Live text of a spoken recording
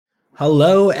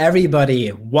Hello,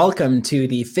 everybody. Welcome to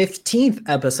the 15th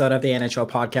episode of the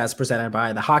NHChel Podcast presented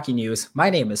by the Hockey News.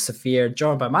 My name is Safir,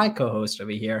 joined by my co-host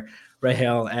over here,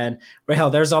 Rahil. And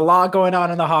Rahil, there's a lot going on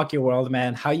in the hockey world,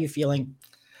 man. How are you feeling?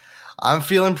 I'm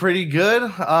feeling pretty good.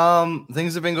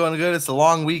 Things have been going good. It's a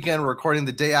long weekend. We're recording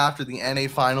the day after the NA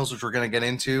finals, which we're going to get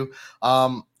into.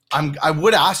 I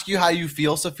would ask you how you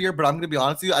feel, Safir, but I'm going to be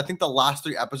honest with you. I think the last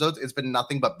 3 episodes, it's been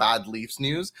nothing but bad Leafs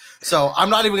news. So I'm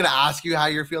not even going to ask you how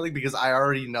you're feeling because I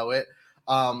already know it.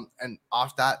 And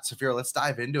off that, Safir, let's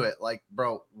dive into it. Like,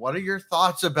 bro, what are your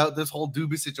thoughts about this whole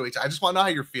Dubas situation? I just want to know how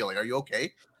you're feeling. Are you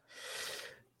okay?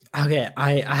 Okay,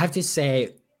 I have to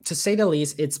say the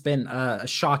least, it's been a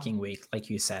shocking week,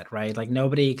 like you said, right? Like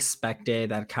nobody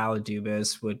expected that Kyle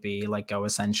Dubas would be let go,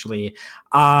 essentially.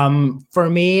 For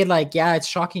me, like, yeah, it's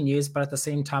shocking news, but at the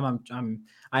same time,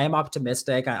 I am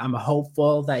optimistic. I'm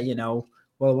hopeful that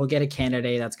we'll get a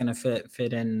candidate that's going to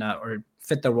fit in or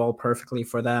fit the role perfectly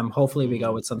for them. Hopefully, we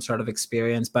go with some sort of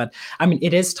experience. But I mean,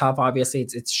 it is tough. Obviously,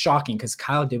 it's shocking because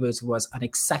Kyle Dubas was an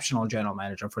exceptional general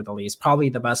manager for the Leafs, probably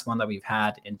the best one that we've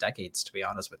had in decades, to be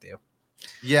honest with you.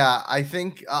 Yeah, I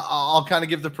think I'll kind of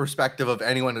give the perspective of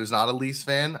anyone who's not a Leafs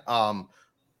fan.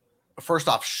 First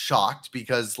off, shocked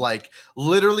because like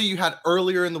literally you had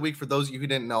earlier in the week, for those of you who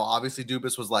didn't know, obviously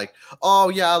Dubas was like, oh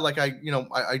yeah, like I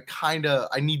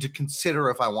need to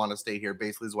consider if I want to stay here,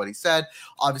 basically is what he said.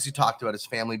 Obviously talked about his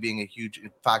family being a huge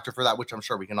factor for that, which I'm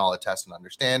sure we can all attest and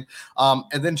understand.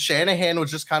 And then Shanahan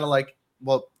was just kind of like,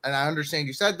 well, and I understand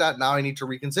you said that, now I need to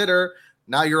reconsider.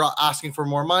 Now you're asking for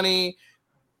more money.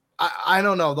 I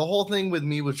don't know. The whole thing with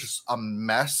me was just a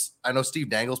mess. I know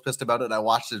Steve Dangle's pissed about it. I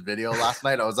watched his video last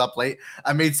night. I was up late.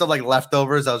 I made some like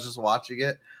leftovers. I was just watching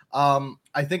it.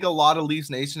 I think a lot of Leafs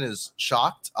Nation is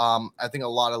shocked. I think a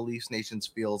lot of Leafs Nations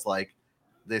feels like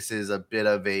this is a bit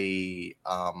of a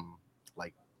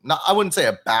I wouldn't say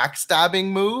a backstabbing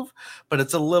move, but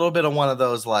it's a little bit of one of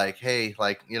those like, hey,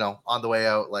 like, on the way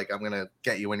out, like I'm going to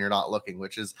get you when you're not looking,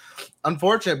 which is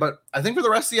unfortunate. But I think for the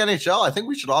rest of the NHL, I think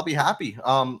we should all be happy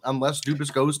unless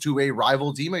Dubas goes to a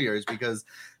rival team of yours, because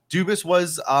Dubas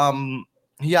was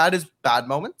he had his bad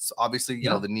moments, obviously, the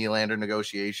Nylander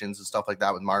negotiations and stuff like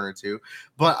that with Marner too.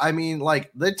 But I mean,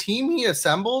 like the team he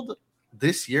assembled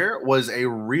this year was a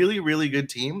really, really good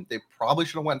team. They probably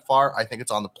should have went far. I think it's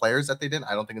on the players that they didn't.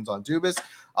 I don't think it's on Dubas.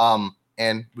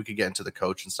 And we could get into the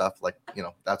coach and stuff, like,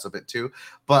 that's a bit too.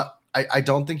 But I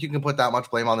don't think you can put that much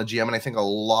blame on the GM. And I think a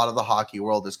lot of the hockey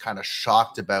world is kind of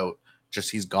shocked about just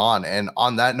he's gone. And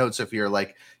on that note, Safir,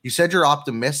 like you said, you're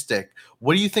optimistic.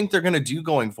 What do you think they're going to do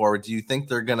going forward? Do you think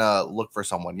they're going to look for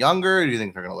someone younger? Do you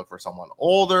think they're going to look for someone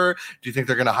older? Do you think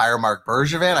they're going to hire Marc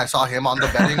Bergevin? I saw him on the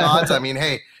betting odds. I mean,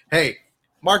 hey,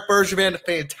 Marc Bergevin,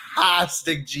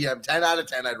 fantastic GM, 10 out of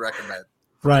 10, I'd recommend.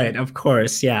 Right, of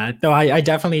course, yeah. No, I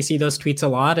definitely see those tweets a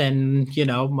lot, and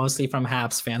mostly from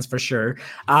Habs fans for sure.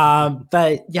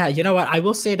 But yeah, you know what? I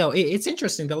will say though, it's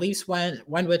interesting. The Leafs went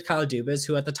with Kyle Dubas,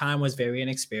 who at the time was very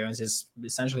inexperienced,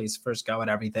 essentially his first go at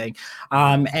everything.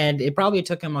 And it probably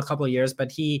took him a couple of years,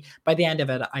 but by the end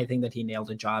of it, I think that he nailed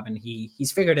the job and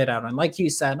he's figured it out. And like you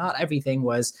said, not everything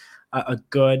was a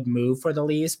good move for the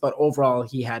Leafs, but overall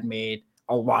he had made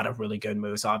a lot of really good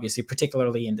moves, obviously,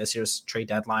 particularly in this year's trade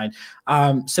deadline.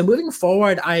 So moving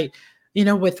forward,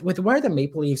 with where the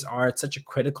Maple Leafs are at such a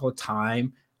critical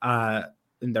time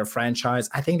in their franchise,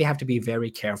 I think they have to be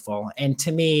very careful. And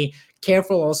to me,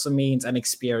 careful also means an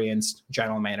experienced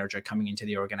general manager coming into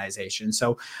the organization.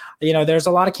 So, there's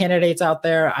a lot of candidates out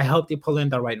there. I hope they pull in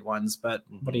the right ones, but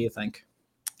what do you think?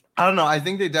 I don't know. I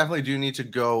think they definitely do need to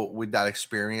go with that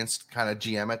experienced kind of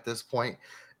GM at this point.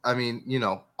 I mean,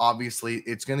 obviously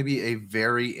it's going to be a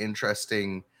very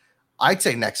interesting, I'd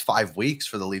say, next 5 weeks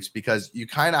for the Leafs, because you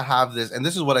kind of have this, and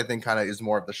this is what I think kind of is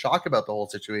more of the shock about the whole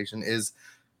situation is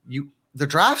the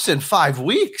draft's in 5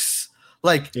 weeks.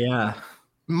 Like, yeah,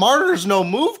 Marner's no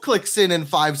move clicks in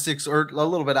 5, 6, or a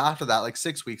little bit after that, like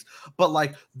 6 weeks. But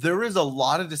like, there is a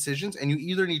lot of decisions, and you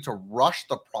either need to rush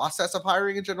the process of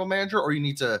hiring a general manager, or you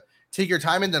need to take your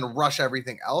time and then rush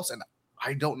everything else. And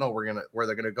I don't know where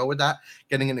they're gonna go with that.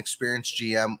 Getting an experienced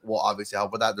GM will obviously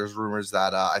help with that. There's rumors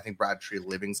that I think Brad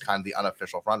Treliving's kind of the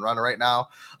unofficial front runner right now,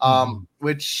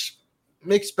 which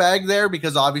mixed bag there,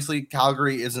 because obviously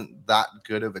Calgary isn't that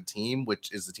good of a team,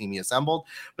 which is the team he assembled.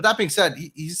 But that being said,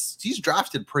 he's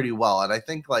drafted pretty well, and I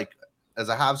think, like, as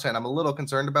a Habs fan, I'm a little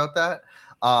concerned about that.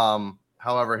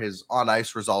 However, his on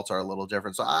ice results are a little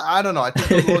different, so I don't know. I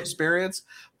think a little experience,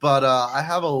 but I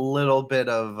have a little bit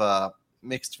of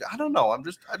mixed. I don't know. I'm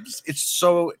just it's just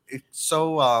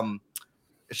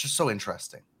so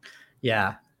interesting.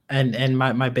 Yeah. And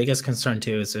my biggest concern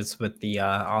too is with the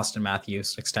Austin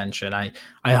Matthews extension.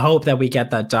 I hope that we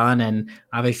get that done, and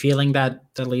I have a feeling that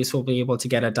the Leafs will be able to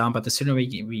get it done. But the sooner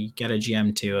we get a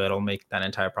GM too, it'll make that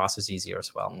entire process easier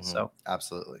as well. Mm-hmm. So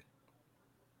absolutely.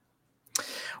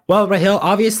 Well, Rahil,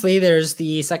 obviously there's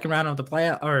the second round of the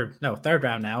third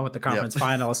round now with the conference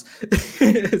finals.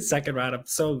 Second round, I'm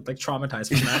so traumatized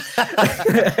from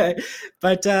that.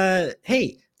 But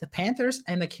hey, the Panthers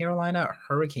and the Carolina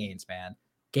Hurricanes, man.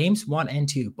 Games 1 and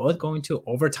 2, both going to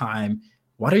overtime.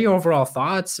 What are your overall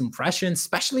thoughts, impressions,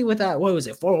 especially with that? What was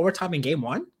it, 4 overtime in game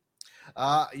 1?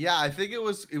 Yeah, I think it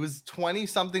was 20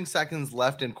 something seconds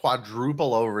left in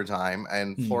quadruple overtime,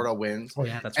 and Florida wins. Oh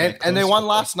yeah, that's right. And they won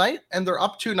last night, and they're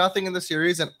up 2-0 in the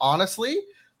series. And honestly,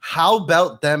 how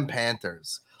about them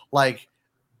Panthers? Like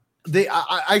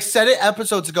I said it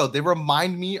episodes ago. They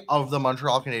remind me of the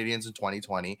Montreal Canadiens in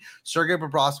 2020. Sergei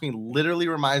Bobrovsky literally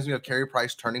reminds me of Carey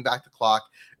Price turning back the clock,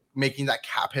 making that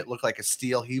cap hit look like a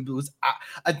steal. He was,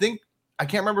 I can't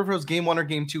remember if it was game 1 or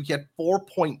game 2. He had 4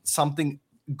 something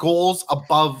goals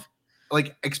above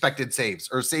expected saves,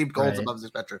 or saved goals above the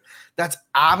expected. That's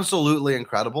absolutely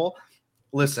incredible.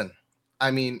 Listen,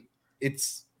 I mean,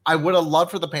 I would have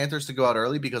loved for the Panthers to go out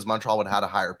early because Montreal would have had a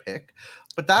higher pick.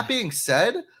 But that being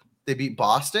said, they beat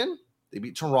Boston, they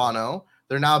beat Toronto.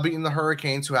 They're now beating the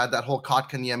Hurricanes, who had that whole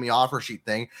Kotkaniemi offer sheet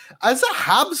thing. As a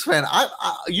Habs fan, I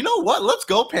you know what? Let's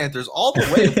go Panthers all the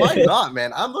way. Why not,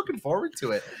 man? I'm looking forward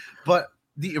to it. But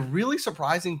the really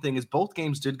surprising thing is both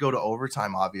games did go to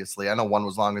overtime, obviously. I know one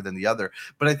was longer than the other,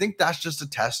 but I think that's just a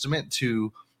testament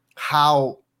to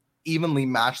how evenly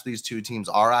matched these two teams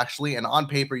are actually. And on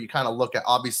paper, you kind of look at,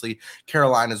 obviously,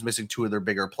 Carolina's missing 2 of their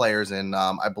bigger players, and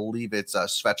I believe it's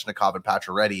Svechnikov and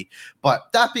Pacioretty.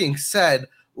 But that being said,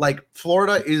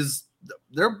 Florida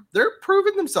they're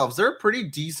proving themselves. They're a pretty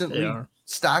decently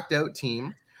stacked out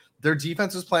team. Their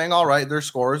defense is playing all right. Their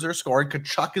scorers are scoring.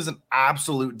 Tkachuk is an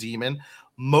absolute demon.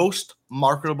 Most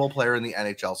marketable player in the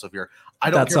NHL. So I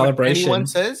don't care what anyone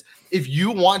says. If you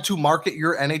want to market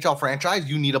your NHL franchise,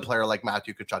 you need a player like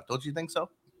Matthew Tkachuk. Don't you think so?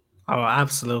 Oh,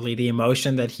 absolutely. The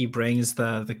emotion that he brings,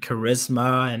 the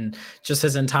charisma, and just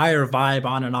his entire vibe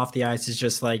on and off the ice is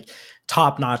just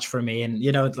top notch for me. And,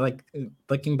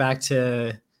 looking back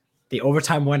to the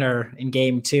overtime winner in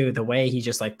game 2, the way he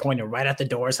just pointed right at the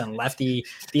doors and left the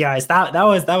ice, that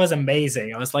was amazing.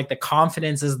 It was the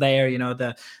confidence is there,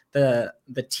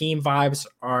 the team vibes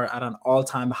are at an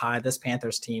all-time high. This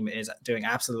Panthers team is doing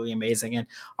absolutely amazing. And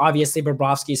obviously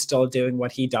Bobrovsky's still doing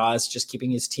what he does, just keeping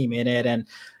his team in it. And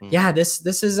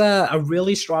this is a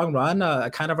really strong run, a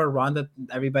kind of a run that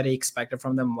everybody expected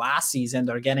from them last season.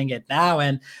 They're getting it now.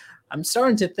 And I'm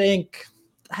starting to think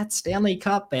that Stanley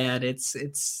Cup, man, it's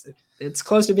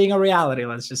close to being a reality,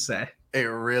 let's just say. It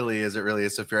really is,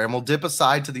 Safir. And we'll dip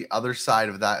aside to the other side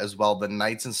of that as well. The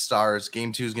Knights and Stars,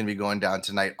 game 2 is going to be going down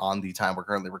tonight on the time we're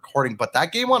currently recording. But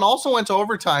that game 1 also went to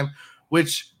overtime,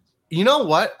 which, you know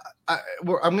what?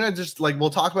 I'm going to just, we'll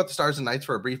talk about the Stars and Knights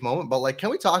for a brief moment. But, can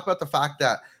we talk about the fact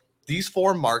that these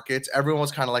 4 markets, everyone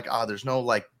was kind of there's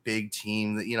no, big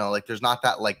team that, there's not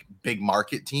that, big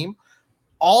market team.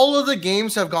 All of the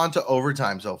games have gone to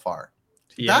overtime so far.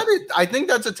 Yeah. I think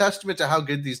that's a testament to how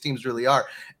good these teams really are.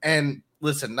 And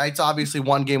listen, Knights obviously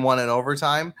won game 1 in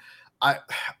overtime. I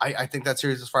think that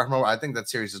series is far from over. I think that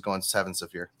series is going 7,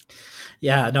 Safir.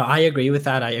 Yeah, no, I agree with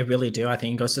that. I really do. I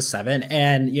think it goes to 7.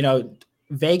 And,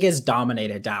 Vegas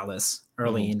dominated Dallas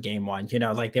early in game 1.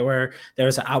 There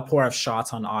was an outpour of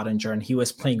shots on Ottinger, and he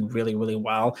was playing really, really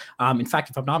well. In fact,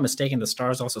 if I'm not mistaken, the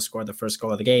Stars also scored the first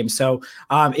goal of the game. So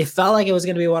it felt like it was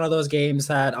going to be one of those games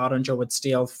that Ottinger would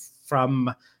steal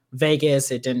from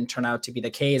Vegas. It didn't turn out to be the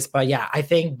case. But yeah, I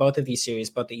think both of these series,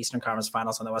 both the Eastern Conference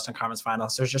Finals and the Western Conference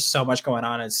Finals, there's just so much going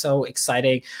on. It's so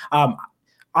exciting.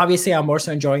 Obviously, I'm more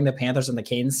so enjoying the Panthers and the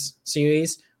Canes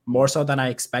series, more so than I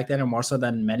expected and more so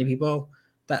than many people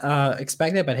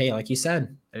expected. But hey, like you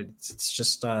said, it's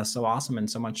just so awesome and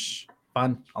so much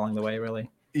fun along the way, really.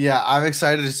 Yeah, I'm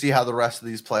excited to see how the rest of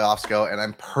these playoffs go. And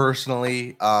I'm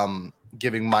personally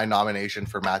giving my nomination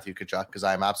for Matthew Tkachuk because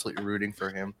I'm absolutely rooting for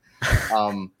him.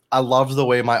 I loved the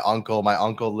way my uncle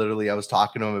literally, I was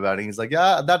talking to him about it. He's like,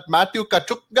 yeah, that Matthew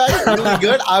Tkachuk guy is really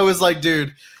good. I was like,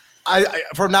 dude, I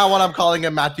from now on, I'm calling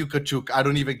him Matthew Tkachuk. I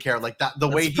don't even care. That the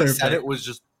way he said it was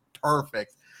just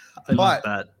perfect.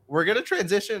 But we're going to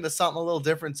transition into something a little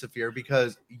different, Safir,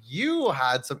 because you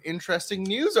had some interesting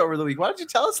news over the week. Why don't you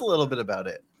tell us a little bit about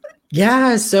it?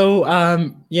 Yeah. So,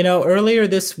 earlier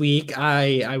this week,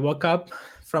 I woke up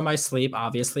from my sleep,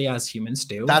 obviously, as humans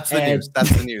do. That's the news. That's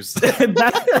the news.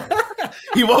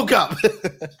 He woke up.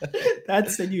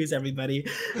 That's the news, everybody.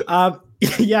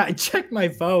 Yeah, I checked my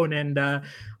phone and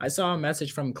I saw a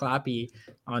message from Clappy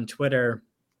on Twitter,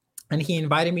 and he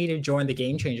invited me to join the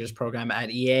Game Changers program at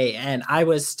EA. And I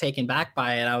was taken back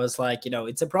by it. I was like,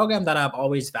 it's a program that I've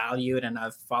always valued, and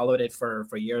I've followed it for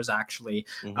years, actually,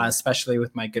 especially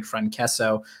with my good friend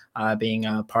Kesso being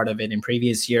a part of it in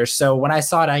previous years. So when I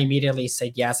saw it, I immediately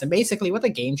said yes. And basically what the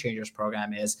Game Changers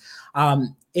program is,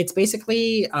 it's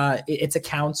basically, it's a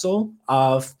council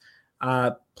of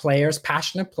players,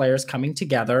 passionate players coming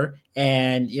together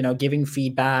and, giving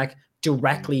feedback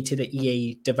directly to the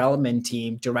EA development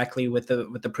team, directly with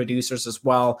the producers as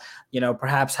well,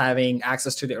 perhaps having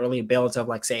access to the early builds of,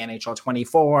 like, say, NHL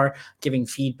 24, giving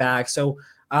feedback. So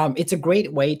it's a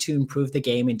great way to improve the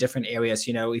game in different areas.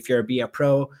 If you're a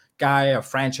pro guy, a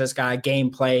franchise guy,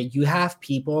 gameplay, you have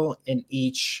people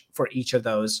for each of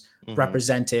those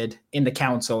represented in the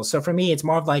council. So for me, it's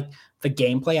more of like the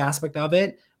gameplay aspect of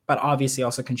it, but obviously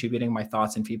also contributing my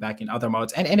thoughts and feedback in other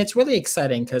modes. And it's really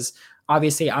exciting because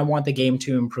obviously I want the game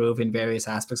to improve in various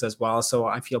aspects as well. So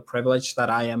I feel privileged that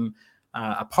I am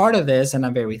a part of this, and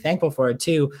I'm very thankful for it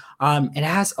too. It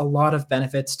has a lot of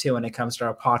benefits too when it comes to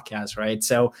our podcast, right?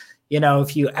 So,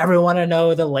 if you ever want to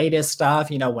know the latest stuff,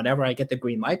 whenever I get the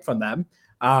green light from them,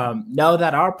 know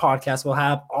that our podcast will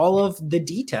have all of the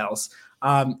details.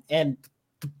 And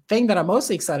the thing that I'm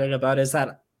mostly excited about is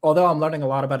that although I'm learning a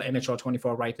lot about NHL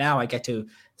 24 right now, I get to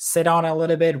sit on it a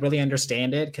little bit, really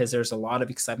understand it, because there's a lot of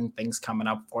exciting things coming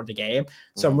up for the game.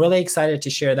 So I'm really excited to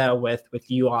share that with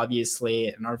you, obviously,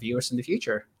 and our viewers in the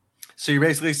future. So you're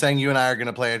basically saying you and I are going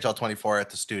to play NHL 24 at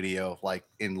the studio,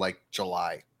 in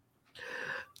July.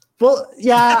 Well,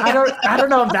 yeah, I don't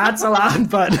know if that's allowed,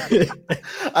 but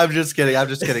I'm just kidding.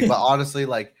 But honestly,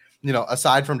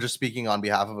 aside from just speaking on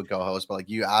behalf of a co-host, but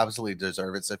you absolutely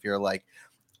deserve it. So if you're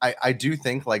I do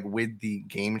think with the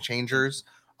Game Changers,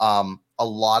 a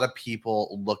lot of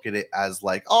people look at it as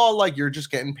you're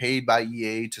just getting paid by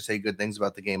EA to say good things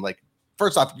about the game.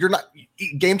 First off, you're not.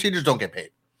 Game Changers don't get paid.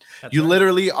 That's you right.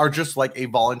 Literally are just a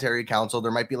voluntary council.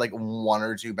 There might be one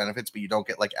or two benefits, but you don't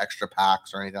get extra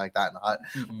packs or anything like that.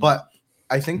 But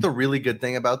I think the really good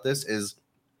thing about this is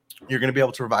you're going to be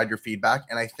able to provide your feedback.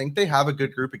 And I think they have a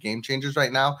good group of Game Changers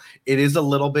right now. It is a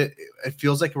little bit, it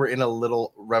feels like we're in a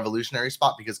little revolutionary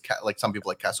spot because some people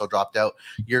like Kesso dropped out.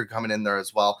 You're coming in there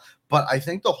as well. But I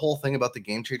think the whole thing about the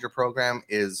Game Changer program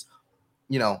is,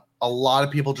 a lot of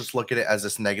people just look at it as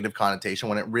this negative connotation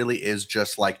when it really is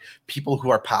just people who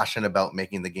are passionate about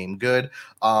making the game good.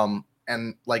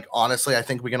 And honestly, I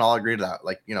think we can all agree to that.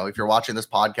 If you're watching this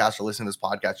podcast or listening to this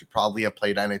podcast, you probably have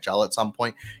played NHL at some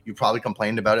point. You probably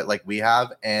complained about it like we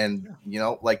have. And,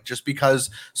 just because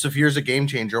Safir's a game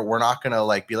changer, we're not going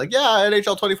to be yeah,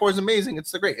 NHL 24 is amazing.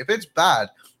 It's great. If it's bad,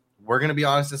 we're going to be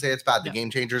honest and say it's bad. The game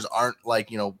changers aren't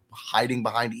hiding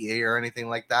behind EA or anything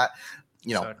like that.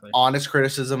 Exactly. Honest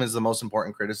criticism is the most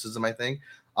important criticism, I think.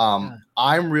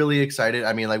 I'm really excited.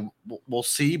 I mean, we'll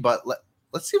see, but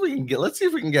let's see if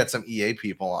we can get some EA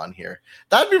people on here.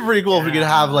 That'd be pretty cool if we could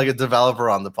have a developer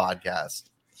on the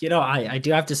podcast. I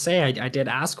do have to say I did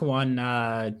ask one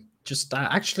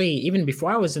actually even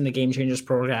before I was in the Game Changers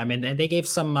program, and they gave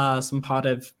some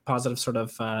positive sort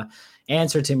of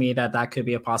answer to me that could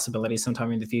be a possibility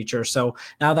sometime in the future. So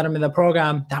now that I'm in the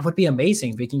program, that would be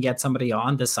amazing if we can get somebody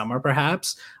on this summer,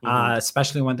 perhaps,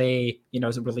 especially when they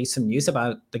release some news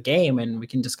about the game and we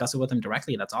can discuss it with them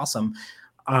directly. That's awesome.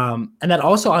 And then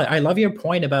also I love your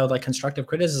point about constructive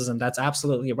criticism. That's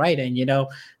absolutely right. And,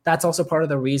 that's also part of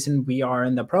the reason we are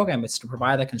in the program. It's to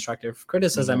provide that constructive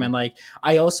criticism. And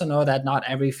I also know that not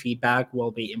every feedback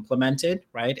will be implemented,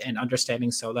 right? And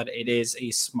understanding so that it is a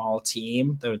small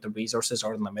team, the resources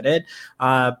are limited.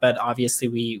 But obviously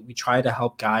we try to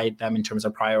help guide them in terms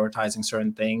of prioritizing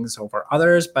certain things over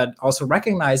others, but also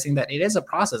recognizing that it is a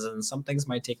process and some things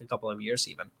might take a couple of years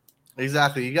even.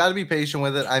 Exactly. You got to be patient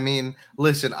with it. I mean,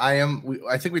 listen,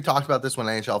 I think we talked about this when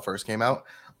NHL first came out.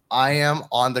 I am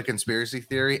on the conspiracy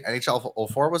theory. NHL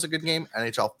 04 was a good game.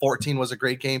 NHL 14 was a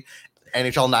great game.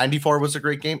 NHL 94 was a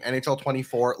great game. NHL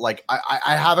 24,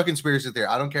 I have a conspiracy theory.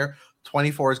 I don't care.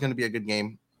 24 is going to be a good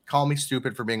game. Call me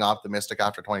stupid for being optimistic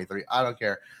after 23. I don't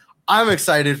care. I'm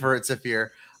excited for it,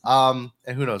 Safir. And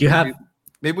who knows?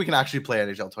 Maybe we can actually play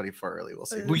NHL 24 early. We'll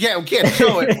see. We can't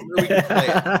show it. We can play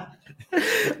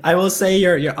it. I will say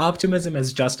your optimism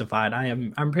is justified.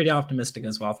 I'm pretty optimistic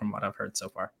as well from what I've heard so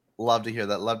far. Love to hear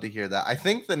that. I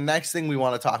think the next thing we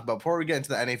want to talk about before we get into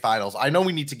the NA finals, I know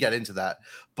we need to get into that,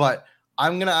 but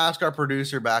I'm going to ask our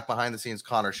producer back behind the scenes,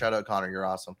 Connor. Shout out, Connor. You're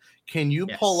awesome. Can you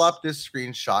pull up this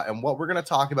screenshot? And what we're going to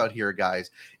talk about here,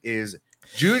 guys, is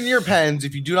Junior Pens,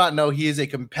 if you do not know, he is a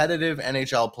competitive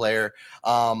NHL player.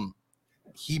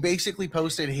 He basically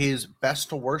posted his best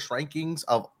to worst rankings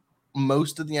of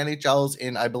most of the NHLs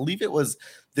in, I believe it was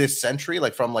this century,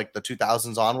 like from like the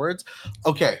 2000s onwards.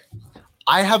 Okay.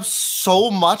 I have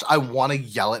so much I want to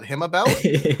yell at him about.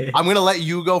 I'm going to let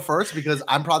you go first because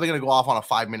I'm probably going to go off on a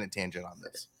 5-minute tangent on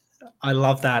this. I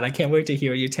love that. I can't wait to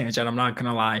hear you tangent. I'm not going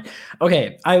to lie.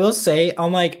 Okay. I will say,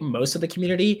 unlike most of the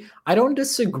community, I don't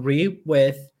disagree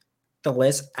with the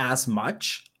list as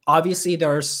much. Obviously,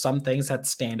 there are some things that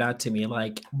stand out to me.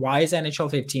 Like, why is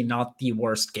NHL 15 not the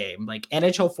worst game? Like,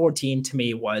 NHL 14 to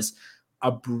me was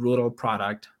a brutal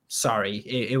product. Sorry.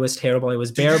 It was terrible. It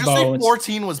was bare bones. Say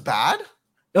 14 was bad?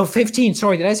 No, 15.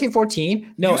 Sorry, did I say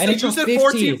 14? No, you said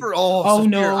 14 for Safir.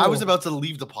 No. I was about to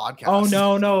leave the podcast. Oh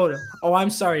no. Oh, I'm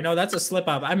sorry. No, that's a slip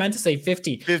up. I meant to say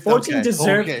 50. 14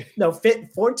 deserves. Okay. No,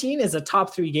 14 is a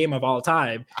top 3 game of all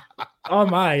time. Oh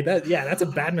my, that's a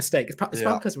bad mistake. It's probably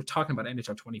because we're talking about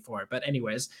NHL 24. But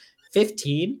anyways,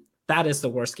 15, that is the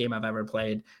worst game I've ever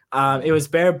played. It was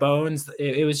bare bones.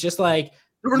 It was just like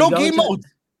there were no game modes.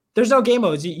 There's no game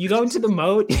modes. You go into the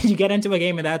mode, you get into a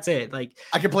game, and that's it. Like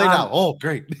I can play now. Oh,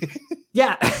 great.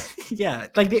 yeah.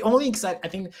 Like the only I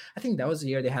think that was the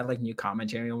year they had like new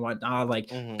commentary and whatnot. Like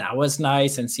that was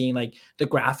nice, and seeing like the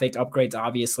graphic upgrades,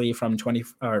 obviously from 20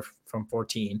 or from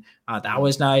 14, that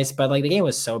was nice. But like the game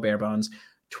was so bare bones.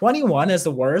 21 is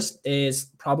the worst,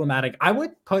 is problematic. I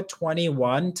would put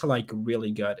 21 to like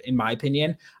really good, in my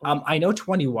opinion. I know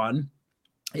 21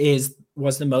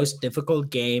 was the most difficult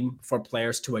game for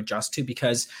players to adjust to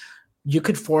because you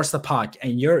could force the puck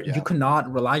and you could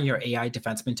not rely on your AI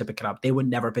defenseman to pick it up. They would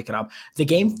never pick it up. The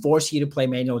game forced you to play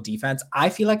manual defense. I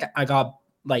feel like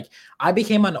I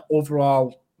became an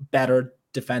overall better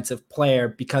defensive player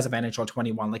because of NHL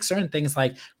 21. Like certain things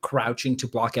like crouching to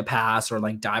block a pass or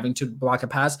like diving to block a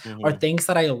pass are things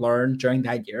that I learned during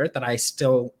that year that I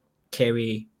still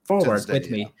carry forward with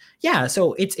me. Yeah.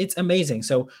 So it's amazing.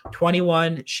 So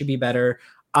 21 should be better.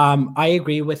 I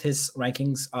agree with his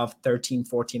rankings of 13,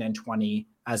 14, and 20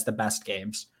 as the best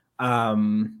games.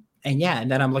 And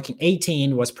then I'm looking,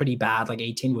 18 was pretty bad. Like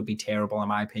 18 would be terrible in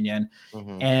my opinion.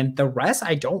 And the rest,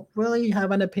 I don't really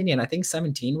have an opinion. I think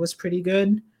 17 was pretty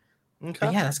good. Okay.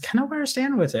 But yeah, that's kind of where I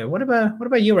stand with it. What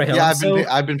about you, Rahil? Yeah,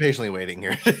 I've been patiently waiting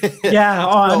here. Yeah,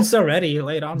 I'm so ready.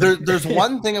 Lay it on. There's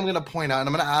one thing I'm going to point out, and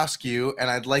I'm going to ask you, and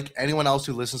I'd like anyone else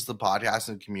who listens to the podcast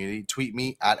and the community, tweet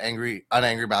me at Angry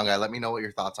Brown Guy. Let me know what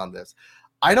your thoughts on this.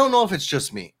 I don't know if it's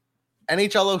just me.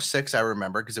 NHL 06 I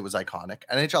remember because it was iconic.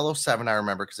 NHL 07 I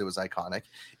remember because it was iconic.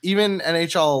 Even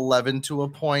NHL 11 to a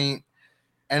point.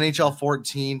 NHL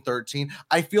 14, 13.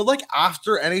 I feel like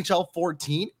after NHL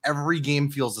 14, every game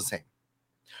feels the same.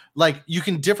 Like you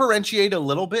can differentiate a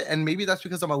little bit, and maybe that's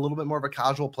because I'm a little bit more of a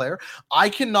casual player. I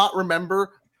cannot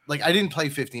remember, like I didn't play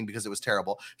 15 because it was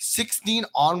terrible. 16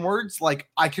 onwards, like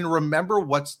I can remember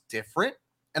what's different,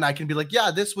 and I can be like,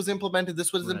 yeah, this was implemented,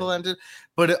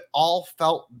 but it all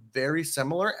felt very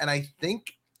similar. And I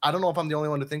think, I don't know if I'm the only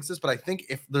one who thinks this, but I think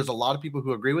if there's a lot of people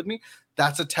who agree with me,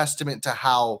 that's a testament to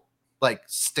how like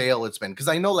stale it's been, because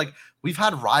I know like we've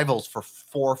had rivals for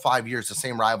 4 or 5 years, the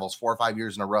same rivals 4 or 5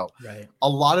 years in a row. Right. A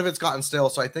lot of it's gotten stale,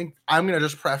 so I think I'm gonna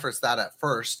just preface that at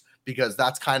first because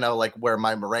that's kind of like where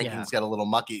my rankings get a little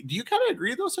mucky. Do you kind of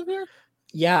agree though, Safir?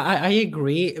 Yeah, I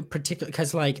agree, particularly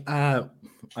because like I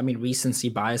mean recency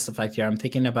bias effect here. I'm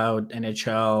thinking about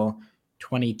NHL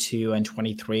 22 and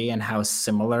 23 and how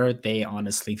similar they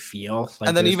honestly feel. Like,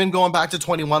 and then even going back to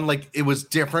 21, like it was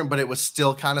different, but it was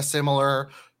still kind of similar.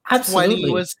 Absolutely.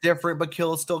 20 was different, but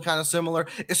Kill is still kind of similar.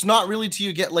 It's not really till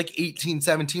you get like 18,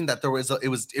 17 that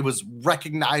it was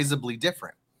recognizably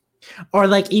different. Or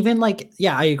like even like,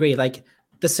 yeah, I agree. Like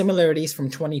the similarities from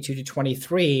 22 to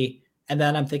 23. And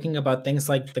then I'm thinking about things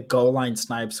like the goal line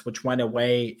snipes, which went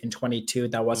away in 22.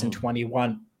 That wasn't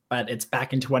 21, but it's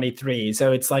back in 23.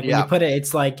 So it's like when you put it,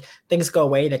 it's like things go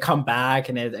away, they come back,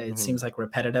 and it seems like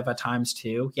repetitive at times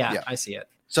too. Yeah, I see it.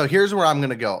 So here's where I'm going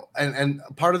to go. And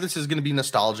part of this is going to be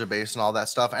nostalgia based and all that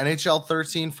stuff. NHL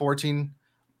 13, 14,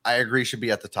 I agree should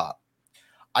be at the top.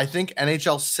 I think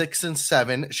NHL 6 and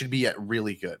 7 should be at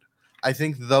really good. I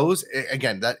think those,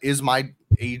 again, that is my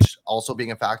age also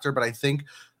being a factor, but I think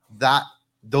that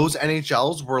those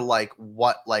NHLs were like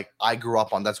what like I grew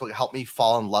up on. That's what helped me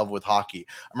fall in love with hockey.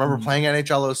 I remember playing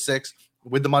NHL 06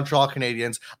 with the Montreal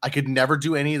Canadiens. I could never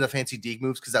do any of the fancy deke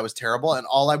moves because that was terrible. And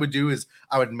all I would do is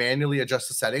I would manually adjust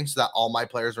the settings so that all my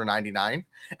players were 99.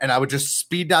 And I would just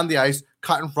speed down the ice,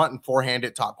 cut in front, and forehand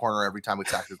it top corner every time we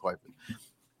tackled quickly.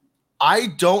 I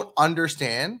don't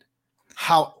understand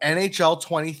how NHL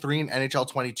 23 and NHL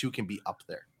 22 can be up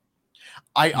there.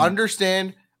 I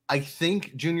understand. I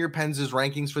think Junior Penz's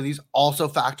rankings for these also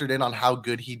factored in on how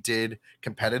good he did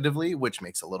competitively, which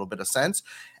makes a little bit of sense.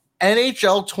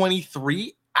 NHL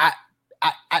 23 at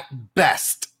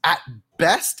best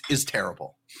is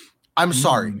terrible. I'm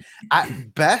sorry.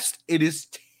 At best, it is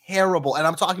terrible. And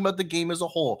I'm talking about the game as a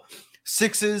whole.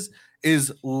 Sixes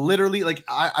is literally like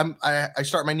I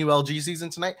start my new LG season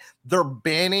tonight. They're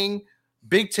banning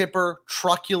Big Tipper,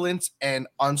 Truculence, and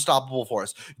Unstoppable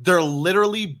Force. They're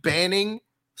literally banning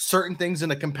certain things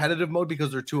in a competitive mode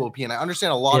because they're too OP. And I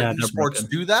understand a lot of esports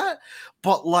do that,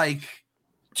 but like,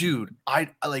 dude, I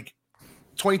like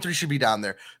 23 should be down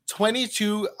there.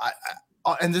 22,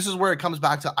 and this is where it comes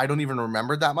back to I don't even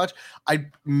remember that much.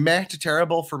 Meh to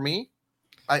terrible for me.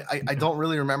 I don't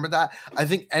really remember that. I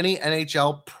think any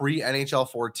NHL pre-NHL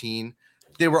 14,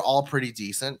 they were all pretty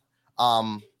decent.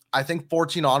 I think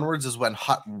 14 onwards is when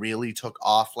Hut really took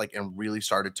off, like, and really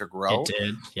started to grow. It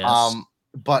did, yes.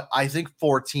 But I think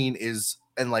 14 is,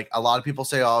 and like a lot of people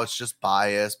say, oh, it's just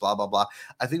bias, blah, blah, blah.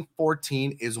 I think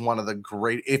 14 is one of the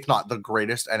great, if not the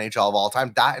greatest NHL of all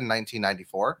time. That in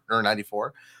 1994 or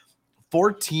 94.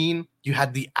 14, you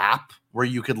had the app where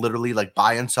you could literally like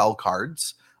buy and sell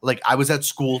cards. Like I was at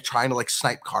school trying to like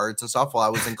snipe cards and stuff while I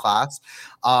was in class.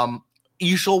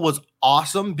 ECHL was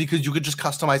awesome because you could just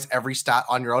customize every stat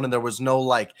on your own, and there was no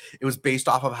like, it was based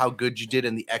off of how good you did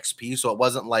in the XP. So it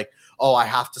wasn't like, oh, I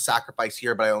have to sacrifice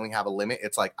here, but I only have a limit.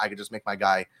 It's like I could just make my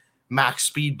guy max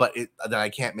speed, but then I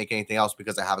can't make anything else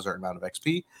because I have a certain amount of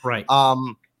XP. Right.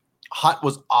 Hut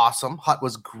was awesome. Hut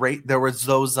was great. There was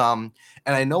those and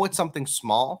I know it's something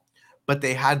small, but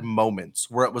they had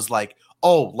moments where it was like,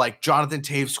 oh, like Jonathan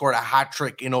Taves scored a hat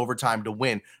trick in overtime to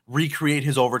win, recreate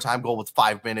his overtime goal with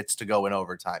 5 minutes to go in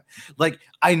overtime. Like,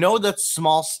 I know that's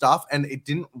small stuff and it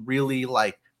didn't really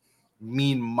like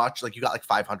mean much. Like you got like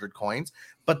 500 coins,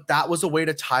 but that was a way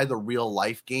to tie the real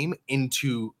life game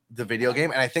into the video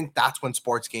game. And I think that's when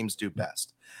sports games do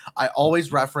best. I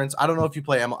always reference, I don't know if you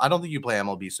play I don't think you play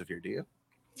MLB, Safir, do you?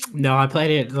 No, I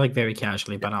played it like very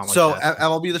casually, but not like so that.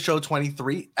 MLB The Show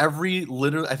 23, I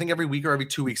think every week or every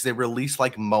 2 weeks they release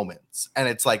like moments, and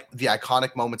it's like the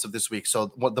iconic moments of this week.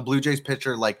 So what the Blue Jays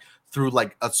pitcher like through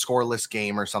like a scoreless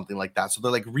game or something like that. So they're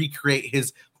like recreate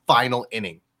his final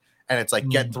inning, and it's like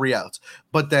get 3 outs.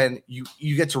 But then you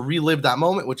get to relive that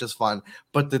moment, which is fun.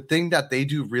 But the thing that they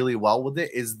do really well with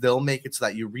it is they'll make it so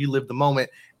that you relive the moment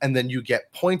and then you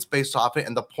get points based off it,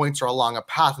 and the points are along a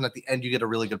path, and at the end you get a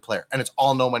really good player, and it's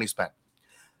all no money spent.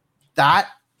 That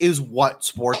is what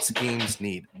sports games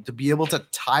need, to be able to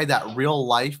tie that real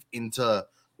life into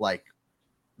like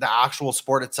the actual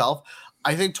sport itself.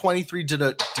 I think 23 did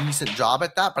a decent job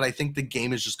at that, but I think the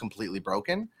game is just completely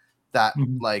broken. That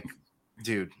like,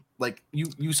 dude, like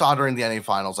you saw during the NA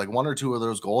finals, like 1 or 2 of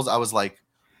those goals, I was like,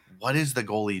 what is the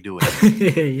goalie doing?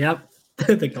 Yep.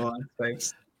 The goal.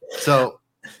 Thanks. So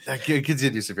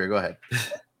continue, Safir. Go ahead.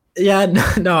 Yeah,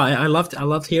 no, I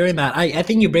loved hearing that. I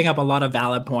think you bring up a lot of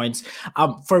valid points.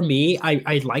 For me,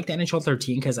 I liked NHL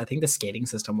 13 because I think the skating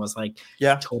system was like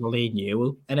totally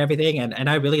new and everything, and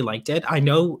I really liked it. I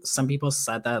know some people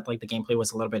said that like the gameplay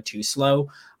was a little bit too slow.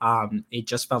 It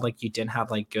just felt like you didn't have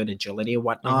like good agility and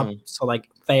whatnot. So like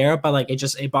fair, but like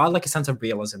it brought like a sense of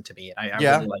realism to me. I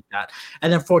really like that.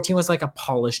 And then 14 was like a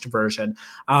polished version.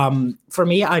 For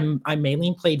me, I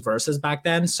mainly played versus back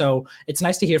then, so it's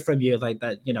nice to hear from you like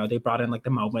that. You know, they brought in like the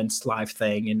moments live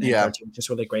thing and 13, which is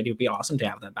really great. It would be awesome to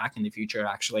have that back in the future,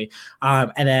 actually.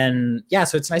 And then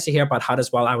so it's nice to hear about Hut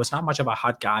as well. I was not much of a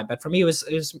Hut guy, but for me it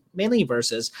was mainly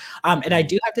versus. And I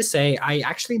do have to say I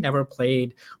actually never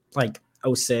played like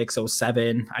 06,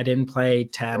 07. I didn't play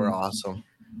 10. They were awesome.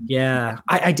 Yeah,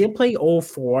 I did play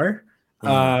 04.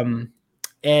 And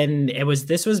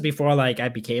this was before like I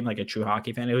became like a true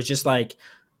hockey fan. It was just like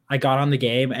I got on the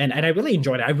game and I really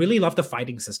enjoyed it. I really loved the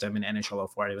fighting system in NHL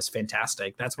 04. It was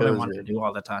fantastic. That's what I wanted to do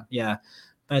all the time. Yeah.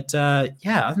 But other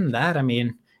than that, I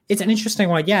mean, it's an interesting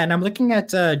one. Yeah. And I'm looking at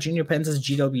Junior Penz's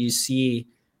GWC.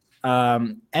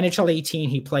 NHL 18,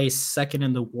 he placed second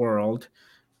in the world.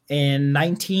 In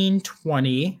 19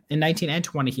 and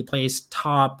 20, he placed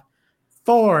top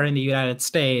 4 in the United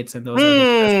States. And those are the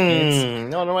best hits. I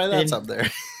don't know why that's up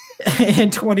there. In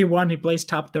 21, he placed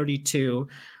top 32.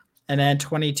 And then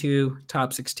 22,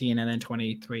 top 16, and then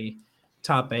 23,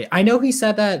 top 8. I know he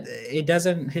said that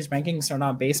his rankings are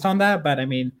not based on that, but I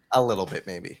mean, a little bit,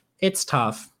 maybe. It's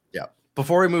tough. Yeah.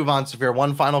 Before we move on, Safir,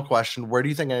 one final question. Where do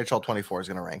you think NHL 24 is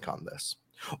going to rank on this?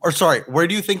 Or sorry, where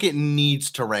do you think it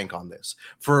needs to rank on this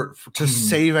to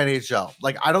save NHL?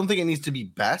 Like, I don't think it needs to be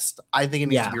best. I think it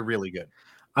needs to be really good.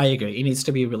 I agree. It needs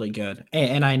to be really good.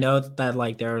 And I know that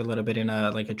like they're a little bit in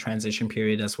a transition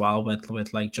period as well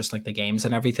with like just like the games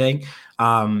and everything.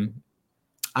 Um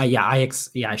yeah,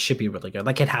 it should be really good.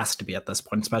 Like it has to be at this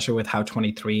point, especially with how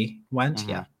 23 went. Mm-hmm.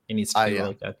 Yeah, it needs to be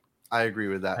really good. I agree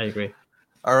with that. I agree.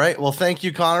 All right. Well, thank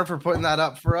you, Connor, for putting that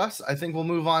up for us. I think we'll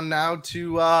move on now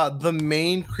to the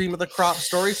main cream of the crop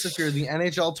story. Safir, the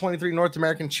NHL 23 North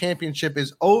American Championship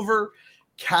is over.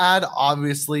 CAD,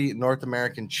 obviously North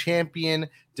American champion,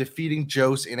 defeating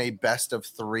Jose in a best of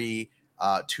 3,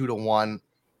 2-1.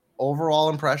 Overall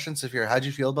impression, Safir, how'd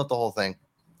you feel about the whole thing?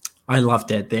 I loved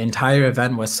it. The entire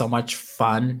event was so much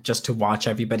fun just to watch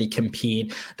everybody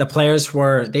compete. The players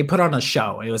they put on a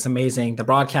show. It was amazing. The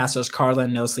broadcasters,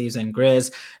 Carlin, No Sleeves, and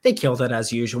Grizz, they killed it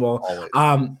as usual.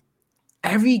 Always.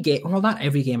 Every game, well, not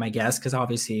every game, I guess, because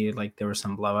obviously like there were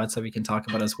some blowouts that we can talk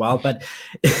about as well, but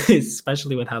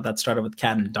especially with how that started with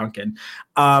Cat and Duncan.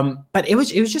 But it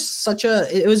was just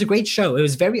it was a great show. It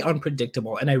was very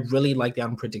unpredictable, and I really like the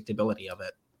unpredictability of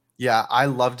it. Yeah, I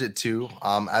loved it too.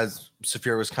 As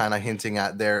Safir was kind of hinting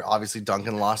at there, obviously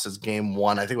Duncan lost his game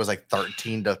 1. I think it was like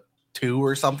 13-2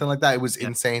 or something like that. It was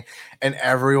insane. And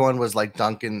everyone was like,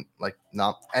 Duncan, like,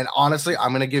 no. And honestly, I'm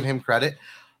going to give him credit.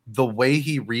 The way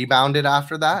he rebounded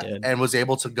after that and was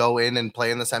able to go in and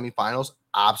play in the semifinals,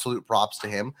 absolute props to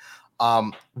him.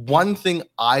 One thing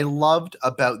I loved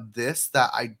about this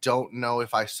that I don't know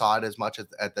if I saw it as much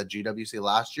at the GWC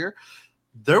last year,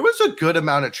 there was a good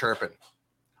amount of chirping.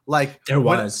 Like there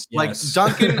was, like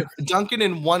Duncan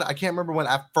in one. I can't remember when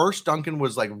at first Duncan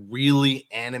was like really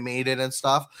animated and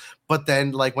stuff, but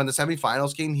then like when the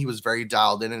semifinals came, he was very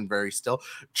dialed in and very still.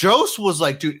 Jose was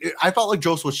like, dude, I felt like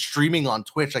Jose was streaming on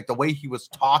Twitch, like the way he was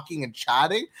talking and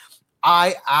chatting.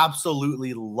 I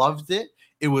absolutely loved it.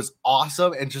 It was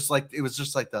awesome, and just like it was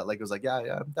just like that. Like it was like,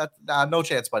 yeah, that no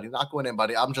chance, buddy, not going in,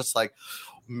 buddy. I'm just like,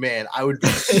 man, I would be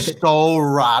so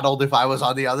rattled if I was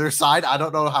on the other side. I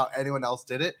don't know how anyone else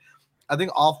did it. I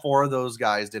think all 4 of those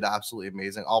guys did absolutely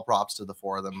amazing. All props to the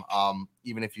 4 of them.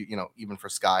 Even if even for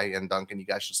Sky and Duncan, you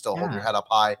guys should still hold your head up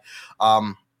high.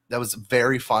 That was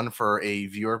very fun for a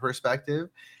viewer perspective.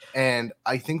 And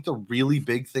I think the really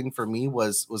big thing for me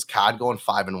was CAD going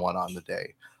 5-1 on the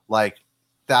day. Like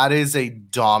that is a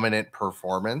dominant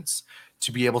performance.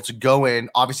 To be able to go in,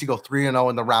 obviously go 3-0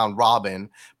 in the round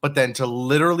robin, but then to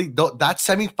literally that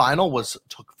semifinal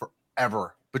took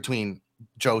forever between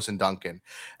Jose and Duncan,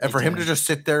 and for him to just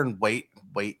sit there and wait,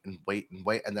 and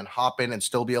then hop in and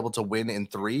still be able to win in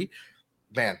 3,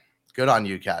 man, good on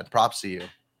you, CAD. Props to you.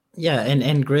 Yeah,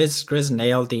 and Grizz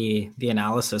nailed the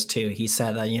analysis too. He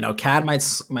said that CAD might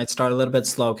start a little bit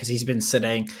slow because he's been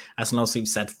sitting, as No Sleep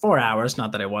said, 4 hours.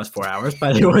 Not that it was 4 hours,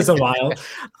 but it was a while.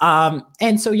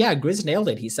 And so yeah, Grizz nailed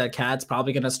it. He said CAD's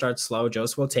probably gonna start slow.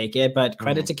 Jose will take it, but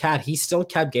credit to CAD, he still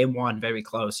kept game 1 very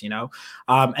close. And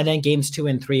then games 2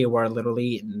 and 3 were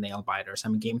literally nail biters. I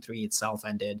mean, game 3 itself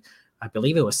ended, I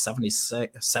believe it was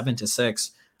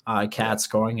 7-6. CAD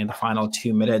scoring in the final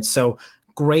 2 minutes. So.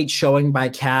 Great showing by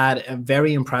CAD.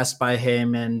 Very impressed by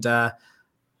him. And,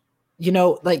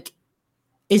 like,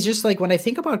 it's just like when I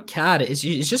think about CAD, it's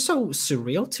just so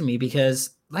surreal to me because,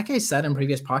 like I said in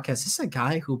previous podcasts, this is a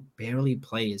guy who barely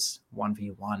plays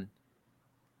 1v1.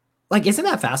 Like, isn't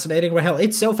that fascinating, Rahil?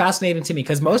 It's so fascinating to me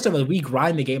because most of us, we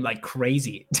grind the game like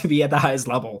crazy to be at the highest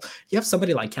level. You have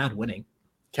somebody like CAD winning.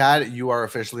 CAD, you are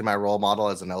officially my role model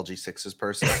as an LG6s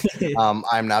person.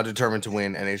 I'm now determined to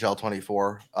win NHL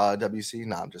 24 WC.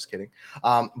 No, I'm just kidding.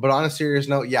 But on a serious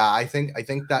note, yeah, I think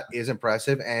that is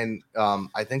impressive, and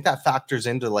I think that factors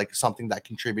into like something that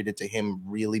contributed to him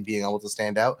really being able to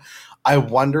stand out. I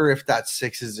wonder if that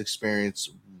 6s experience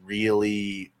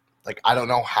really, like, I don't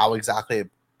know how exactly it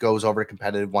goes over to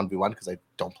competitive 1v1 because I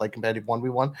don't play competitive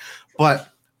 1v1, but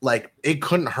like it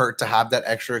couldn't hurt to have that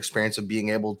extra experience of being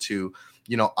able to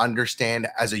understand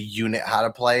as a unit how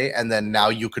to play, and then now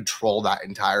you control that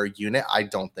entire unit. I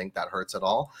don't think that hurts at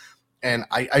all. And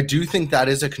I do think that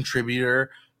is a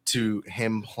contributor to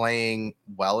him playing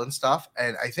well and stuff.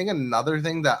 And I think another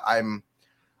thing that I'm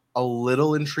a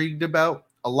little intrigued about,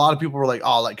 a lot of people were like,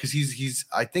 oh, like, because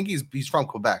I think he's from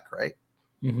Quebec, right?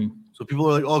 Mm-hmm. So people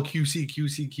are like, oh,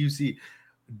 QC.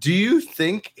 Do you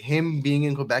think him being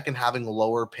in Quebec and having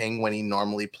lower ping when he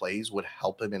normally plays would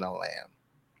help him in a LAN?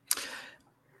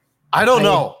 I don't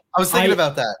know. I was thinking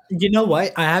about that. You know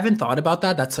what? I haven't thought about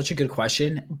that. That's such a good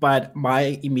question. But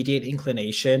my immediate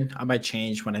inclination, I might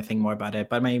change when I think more about it,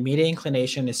 but my immediate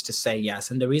inclination is to say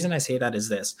yes. And the reason I say that is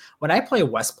this. When I play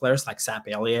West players like Sap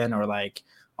Alien or like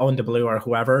Own the Blue or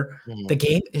whoever, the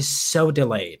game is so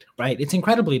delayed, right? It's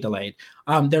incredibly delayed.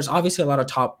 There's obviously a lot of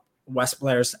top West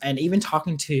players, and even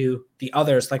talking to the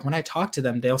others, like when I talk to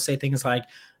them, they'll say things like,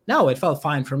 no, it felt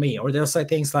fine for me. Or they'll say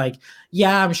things like,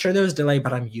 yeah, I'm sure there was delay,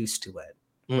 but I'm used to it.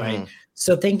 Right.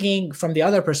 So thinking from the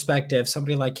other perspective,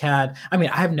 somebody like Cad, I mean,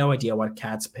 I have no idea what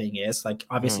Cad's ping is. Like,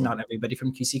 obviously not everybody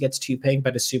from QC gets 2 ping,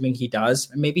 but assuming he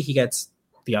does, maybe he gets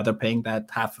the other ping that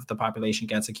half of the population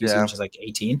gets at QC, which is like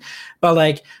 18. But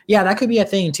like, yeah, that could be a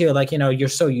thing too. Like, you're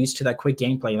so used to that quick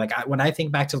gameplay. Like when I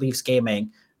think back to Leafs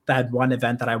gaming, that one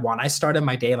event that I won, I started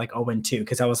my day like 0-2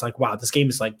 because I was like, wow, this game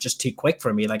is like just too quick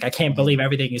for me. Like, I can't believe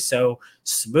everything is so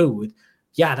smooth.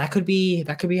 Yeah, that could be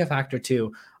a factor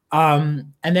too.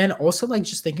 And then also like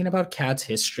just thinking about Cad's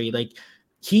history, like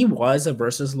he was a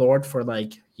versus lord for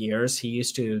like years. He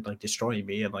used to like destroy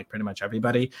me and like pretty much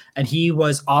everybody. And he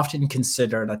was often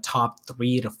considered a top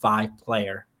 3 to 5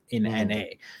 player in NA,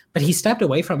 but he stepped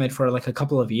away from it for like a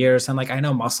couple of years. And like, I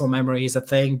know muscle memory is a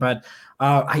thing, but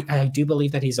I do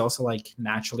believe that he's also like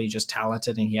naturally just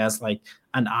talented, and he has like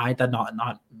an eye that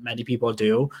not many people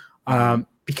do.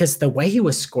 Because the way he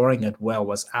was scoring at will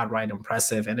was outright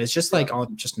impressive, and it's just like all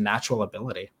just natural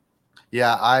ability.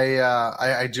 Yeah,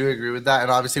 I do agree with that,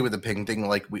 and obviously with the ping thing,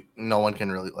 like no one can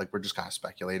really, like, we're just kind of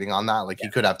speculating on that. Like he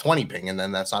could have 20 ping, and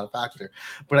then that's not a factor.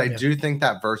 But I do think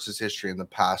that versus history in the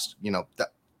past, that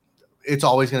it's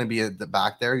always going to be at the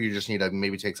back there. You just need to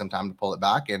maybe take some time to pull it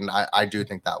back, and I do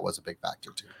think that was a big factor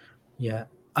too. Yeah,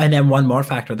 and then one more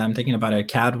factor that I'm thinking about it,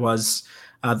 Cad was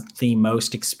the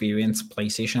most experienced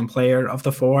PlayStation player of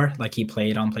the 4. Like he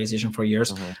played on PlayStation for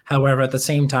years. However, at the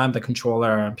same time, the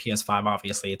controller on PS5,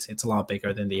 obviously it's a lot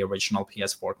bigger than the original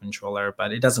PS4 controller,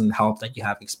 but it doesn't help that you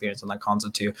have experience on that console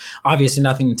too. Obviously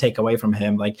nothing to take away from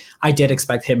him. Like I did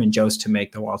expect him and Jost to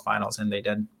make the World Finals, and they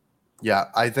did. Yeah,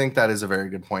 I think that is a very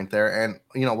good point there. And,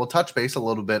 we'll touch base a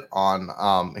little bit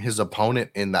on his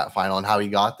opponent in that final and how he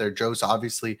got there. Jost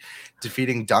obviously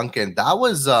defeating Duncan. That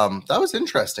was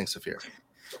interesting, Safir.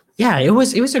 Yeah, it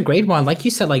was a great one. Like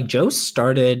you said, like Jost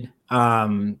started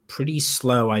pretty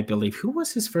slow, I believe. Who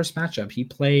was his first matchup? He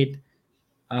played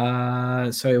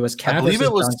so it was Cad. I believe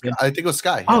it was Duncan. I think it was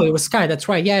Sky. Yeah. Oh, it was Sky. That's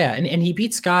right. Yeah. And he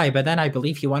beat Sky, but then I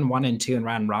believe he won 1 and 2 in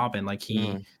round robin. Like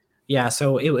yeah,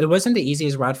 so it wasn't the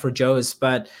easiest route for Jost,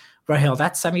 but Rahil,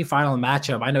 that semifinal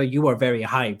matchup, I know you were very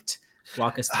hyped.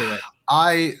 Walk us through it.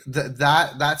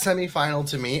 That semifinal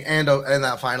to me and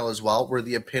that final as well were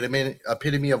the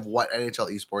epitome of what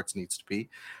NHL esports needs to be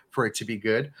for it to be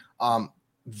good.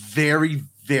 Very,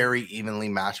 very evenly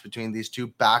matched between these two,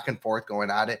 back and forth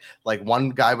going at it. Like one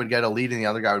guy would get a lead and the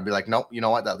other guy would be like, nope, you know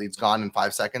what? That lead's gone in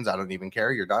 5 seconds. I don't even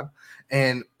care. You're done.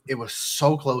 And it was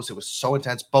so close. It was so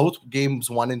intense. Both games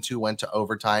 1 and 2 went to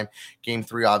overtime. Game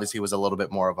 3 obviously was a little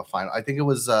bit more of a final. I think it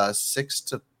was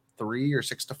 6-3 or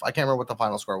 6-5. I can't remember what the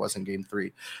final score was in game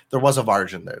 3. There was a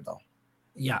margin there though.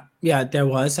 Yeah, there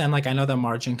was. And like, I know the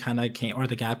margin kind of came, or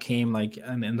the gap came like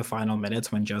in the final minutes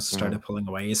when Jost started pulling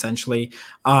away essentially.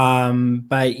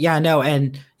 But yeah, no.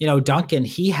 And, Duncan,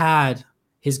 he had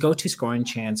his go-to scoring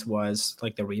chance was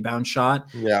like the rebound shot.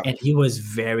 Yeah. And he was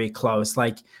very close.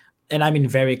 Like, and I mean,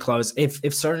 very close.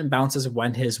 If certain bounces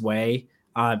went his way,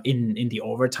 in the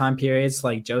overtime periods,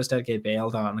 like Jost did get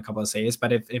bailed on a couple of saves,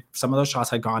 but if some of those shots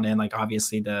had gone in, like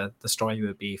obviously the story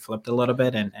would be flipped a little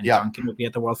bit, and Duncan would be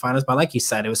at the World Finals. But like you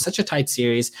said, it was such a tight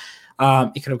series.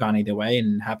 It could have gone either way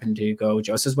and happened to go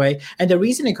Jost's way. And the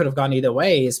reason it could have gone either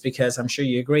way is because I'm sure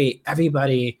you agree,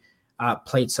 everybody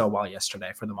played so well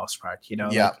yesterday for the most part.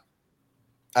 Yeah.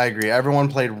 I agree. Everyone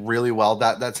played really well.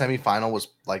 That semifinal was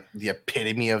like the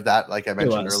epitome of that, like I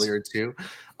mentioned earlier too.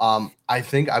 I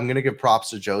think I'm gonna give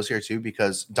props to Jost here too,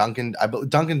 because Duncan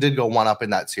did go 1-up in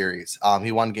that series.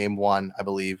 He won game 1, I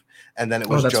believe, and then it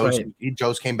was Jost. Right.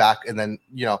 Jost came back, and then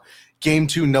game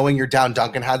 2, knowing you're down,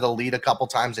 Duncan had the lead a couple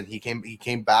times, and he came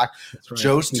back. Right.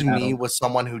 Jost to me was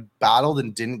someone who battled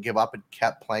and didn't give up and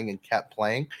kept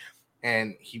playing.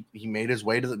 And he made his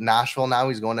way to Nashville. Now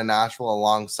he's going to Nashville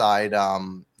alongside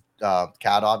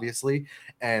Cad, obviously.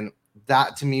 And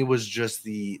that to me was just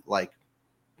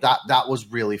that was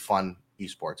really fun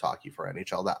esports hockey for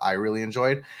NHL that I really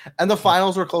enjoyed. And the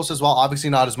finals were close as well. Obviously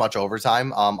not as much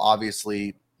overtime.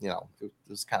 Obviously, it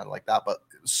was kind of like that, but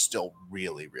it was still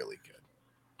really, really good.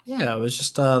 Yeah, it was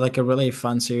just like a really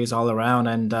fun series all around.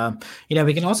 And,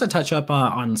 we can also touch up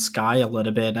on Sky a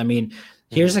little bit. I mean,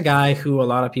 Here's a guy who a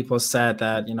lot of people said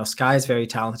that, Sky is very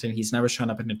talented. He's never shown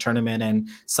up in a tournament, and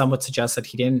some would suggest that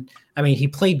he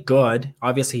played good.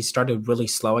 Obviously, he started really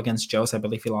slow against Joe's. I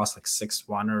believe he lost like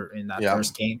 6-1 or in that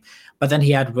first game, but then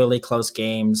he had really close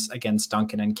games against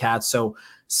Duncan and Kat. So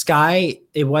Sky,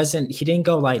 he didn't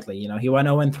go lightly. He went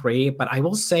 0-3, but I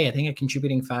will say, I think a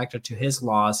contributing factor to his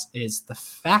loss is the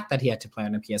fact that he had to play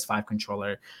on a PS5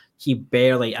 controller.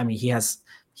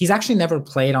 He's actually never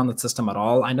played on the system at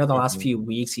all. I know the last few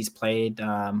weeks he's played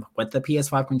with the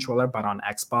PS5 controller, but on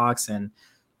Xbox, and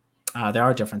there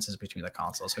are differences between the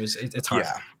consoles. So it's hard.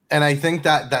 Yeah, and I think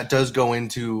that does go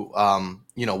into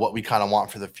what we kind of want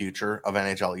for the future of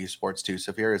NHL esports too,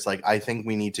 Safir. It's like, I think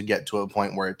we need to get to a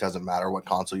point where it doesn't matter what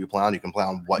console you play on. You can play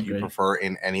on what you prefer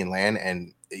in any LAN,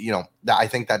 and I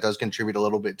think that does contribute a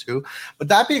little bit too. But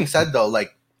that being said, though,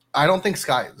 like, I don't think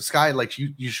Sky, like,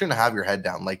 you shouldn't have your head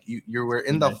down. Like, you were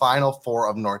in the final four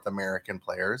of North American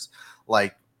players.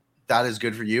 Like, that is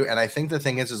good for you. And I think the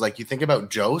thing is like, you think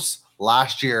about Jose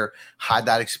last year had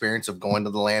that experience of going to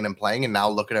the LAN and playing, and now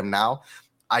look at him now.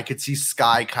 I could see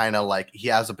Sky kind of like, he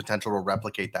has the potential to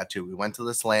replicate that too. We went to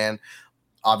this LAN,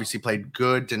 obviously played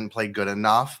good, didn't play good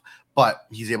enough, but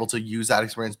he's able to use that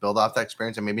experience, build off that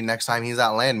experience, and maybe next time he's at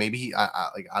LAN, maybe he,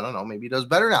 I don't know, maybe he does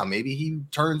better now. Maybe he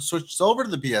switches over to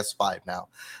the PS5 now.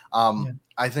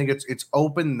 I think it's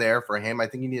open there for him. I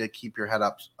think you need to keep your head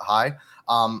up high.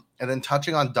 And then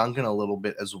touching on Duncan a little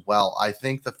bit as well, I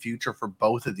think the future for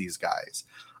both of these guys,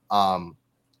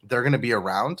 they're going to be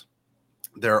around.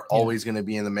 They're always going to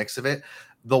be in the mix of it.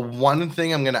 The one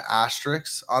thing I'm going to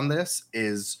asterisk on this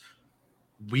is,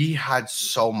 we had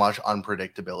so much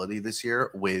unpredictability this year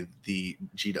with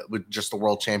with just the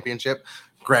World Championship.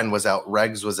 Gren was out,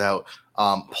 Regs was out,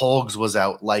 Polgs was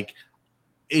out. Like,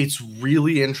 it's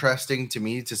really interesting to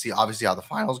me to see, obviously, how the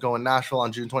finals go in Nashville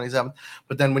on June 27th.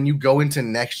 But then when you go into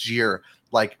next year,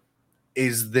 like,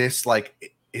 is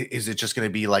it just going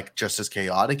to be like just as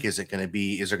chaotic? Is there going to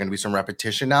be some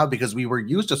repetition now? Because we were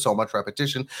used to so much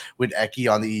repetition with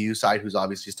Eki on the EU side, who's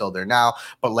obviously still there now.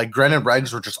 But like, Gren and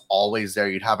Regs were just always there.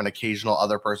 You'd have an occasional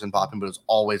other person pop in, but it was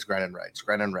always Gren and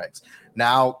Regs.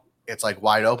 Now it's like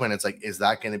wide open. It's like, is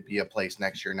that going to be a place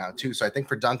next year now too? So I think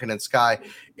for Duncan and Sky,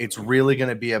 it's really going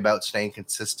to be about staying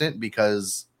consistent,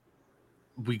 because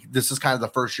this is kind of the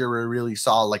first year where we really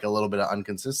saw like a little bit of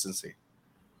inconsistency.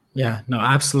 Yeah, no,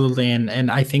 absolutely.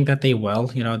 And I think that they will,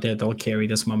 they'll carry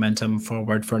this momentum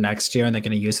forward for next year, and they're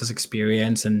going to use this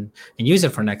experience and use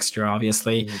it for next year,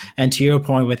 obviously. And to your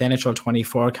point with NHL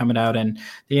 24 coming out, and,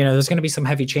 there's going to be some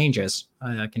heavy changes.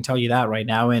 I can tell you that right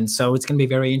now. And so it's going to be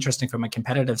very interesting from a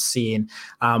competitive scene,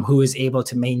 who is able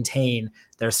to maintain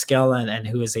their skill and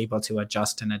who is able to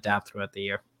adjust and adapt throughout the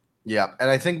year. Yeah. And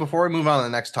I think before we move on to the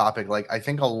next topic, like, I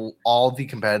think all the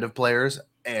competitive players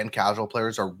and casual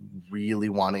players are really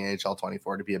wanting NHL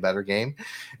 24 to be a better game,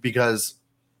 because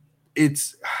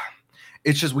it's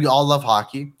just, we all love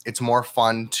hockey. It's more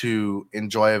fun to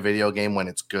enjoy a video game when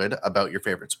it's good about your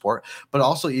favorite sport. But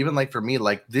also, even like for me,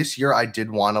 like this year, I did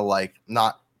want to like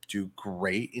not do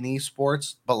great in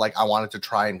esports, but like I wanted to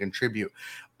try and contribute.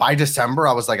 By December,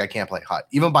 I was like, I can't play hot.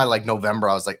 Even by like November,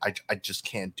 I was like, I just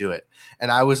can't do it.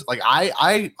 And I was like,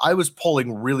 I was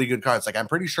pulling really good cards. Like, I'm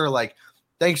pretty sure, like,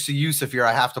 thanks to you, Safir,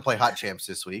 I have to play Hot Champs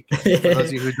this week. For those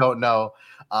of you who don't know,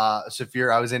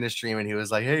 Safir, I was in his stream and he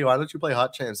was like, hey, why don't you play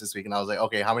Hot Champs this week? And I was like,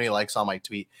 okay, how many likes on my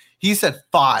tweet? He said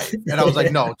 5. And I was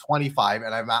like, no, 25.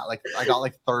 And I got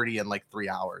like 30 in like 3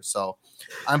 hours. So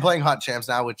I'm playing Hot Champs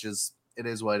now, it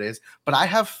is what it is. But I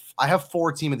have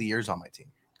 4 Team of the Years on my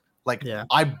team. Like,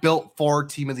 I built 4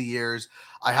 Team of the Years.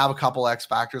 I have a couple X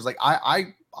Factors. Like,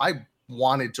 I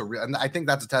wanted to, and I think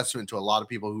that's a testament to a lot of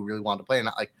people who really want to play. And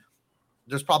like,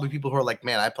 there's probably people who are like,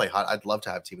 man, I play hot. I'd love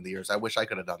to have Team of the Years. I wish I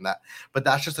could have done that. But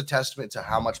that's just a testament to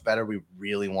how much better we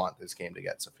really want this game to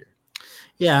get, Safir.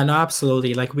 Yeah, no,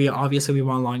 absolutely. Like, we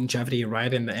want longevity,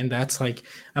 right? And that's like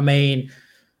a main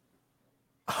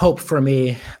hope for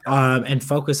me, and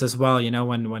focus as well,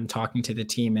 when talking to the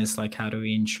team, is like, how do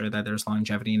we ensure that there's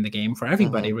longevity in the game for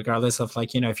everybody, regardless of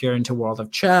like, if you're into World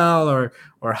of Chell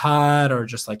or hot or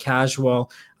just like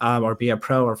casual, or be a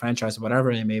pro or franchise,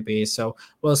 whatever it may be. So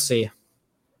we'll see.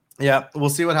 Yeah, we'll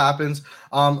see what happens.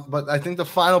 But I think the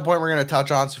final point we're going to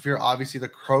touch on, Safir, obviously the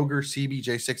Kroger CBJ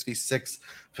 6v6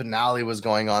 finale was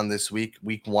going on this week.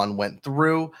 Week 1 went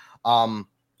through.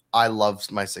 I love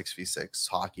my 6v6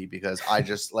 hockey because I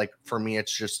just like, for me,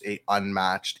 it's just a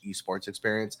unmatched esports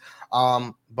experience.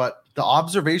 But the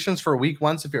observations for week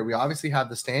 1, Safir, we obviously have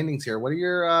the standings here. What are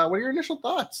your initial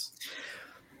thoughts?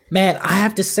 Man, I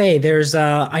have to say, there's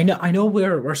I know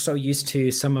we're so used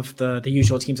to some of the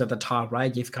usual teams at the top,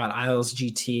 right? You've got Isles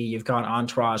GT, you've got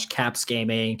Entourage, Caps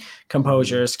Gaming,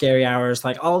 Composure, Scary Hours,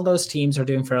 like all those teams are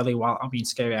doing fairly well. I mean,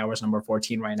 Scary Hours number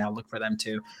 14 right now. Look for them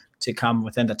to come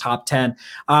within the top 10.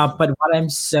 But what I'm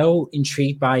so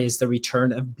intrigued by is the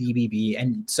return of BBB.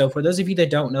 And so for those of you that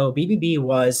don't know, BBB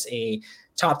was a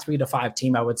top 3 to 5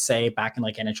 team, I would say, back in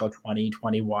like NHL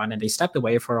 2021, and they stepped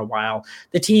away for a while.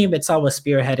 The team itself was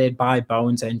spearheaded by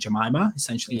Bones and Jemima,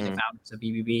 essentially the founders of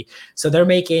BBB. So they're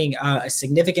making a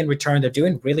significant return. They're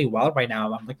doing really well right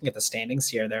now. I'm looking at the standings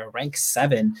here. They're ranked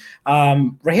 7.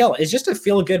 Rahil, it's just a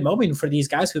feel-good moment for these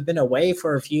guys who've been away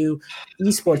for a few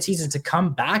esports seasons to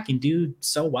come back and do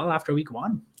so well after week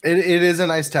 1. It is a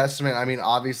nice testament. I mean,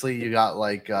 obviously you got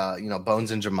like, Bones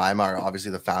and Jemima are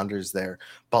obviously the founders there,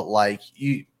 but like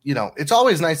it's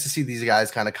always nice to see these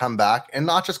guys kind of come back, and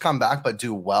not just come back, but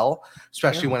do well,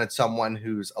 especially when it's someone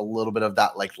who's a little bit of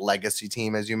that like legacy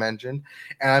team, as you mentioned.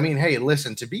 And I mean, hey,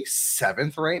 listen, to be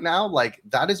 7th right now, like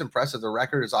that is impressive. The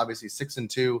record is obviously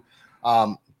 6-2.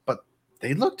 But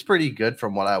they looked pretty good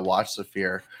from what I watched,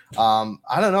 Safir.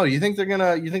 I don't know. You think they're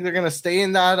gonna stay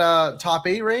in that top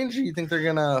 8 range, or you think they're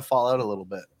gonna fall out a little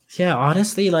bit? Yeah,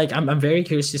 honestly, like I'm very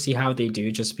curious to see how they do,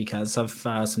 just because of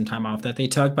some time off that they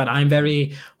took. But I'm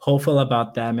very hopeful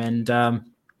about them. And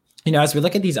as we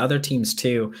look at these other teams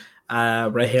too,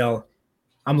 Rahil,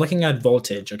 I'm looking at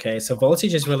Voltage. Okay, so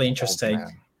Voltage is really interesting.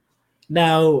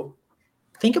 Now,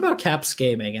 think about Caps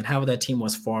Gaming and how that team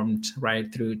was formed,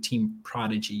 right, through Team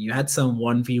Prodigy. You had some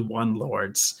 1v1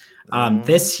 lords.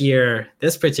 This year,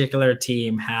 this particular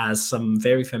team has some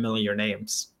very familiar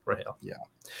names, Rahil. Yeah.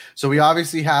 So we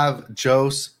obviously have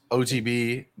Jose,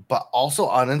 OTB, but also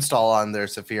Uninstall on there,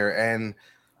 Safir. And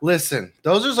listen,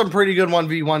 those are some pretty good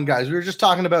 1v1 guys. We were just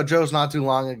talking about Jose not too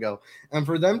long ago. And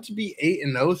for them to be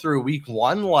 8-0 through week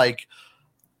 1, like,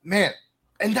 man,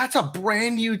 and that's a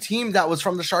brand new team that was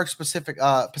from the Sharks Pacific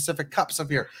Cup,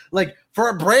 Safir. Like, for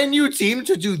a brand new team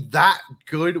to do that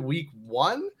good week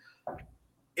 1,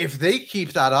 if they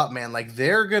keep that up, man, like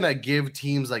they're going to give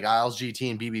teams like Isles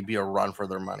GT and BBB a run for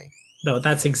their money. No,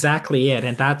 that's exactly it.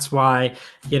 And that's why,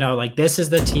 like this is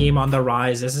the team on the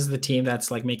rise. This is the team that's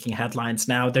like making headlines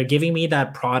now. They're giving me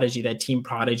that Prodigy, that Team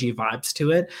Prodigy vibes to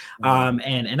it.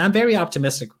 And I'm very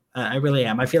optimistic. I really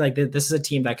am. I feel like this is a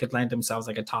team that could land themselves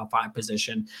like a top 5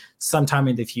 position sometime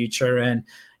in the future. And,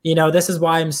 this is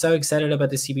why I'm so excited about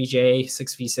the CBJ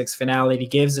 6v6 finale. It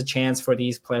gives a chance for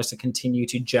these players to continue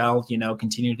to gel,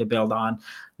 continue to build on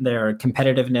their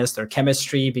competitiveness, their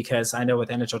chemistry, because I know with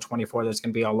NHL 24, there's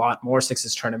going to be a lot more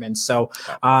sixes tournaments. So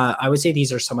I would say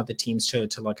these are some of the teams to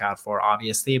look out for,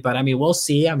 obviously. But I mean, we'll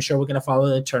see. I'm sure we're going to follow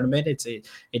the tournament.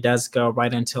 It does go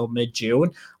right until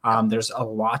mid-June. There's a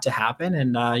lot to happen.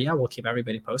 And we'll keep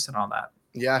everybody posted on that.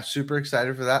 Yeah, super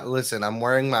excited for that. Listen, I'm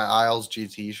wearing my Isles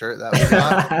GT shirt that we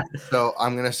got, so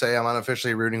I'm going to say I'm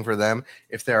unofficially rooting for them.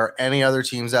 If there are any other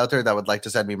teams out there that would like to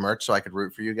send me merch so I could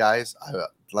root for you guys,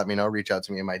 let me know. Reach out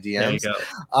to me in my DMs. There you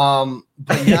go.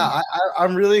 But yeah,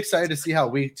 I'm really excited to see how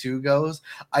week 2 goes.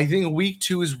 I think week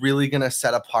 2 is really going to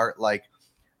set apart, like,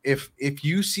 if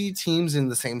you see teams in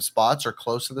the same spots or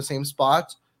close to the same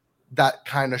spots, that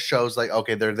kind of shows like,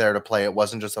 okay, they're there to play. It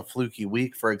wasn't just a fluky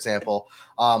week, for example.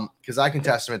 Because I can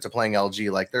testament to playing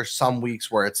LG. Like there's some weeks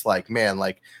where it's like, man,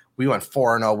 like we went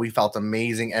 4-0, we felt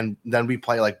amazing, and then we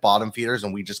play like bottom feeders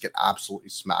and we just get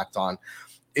absolutely smacked on.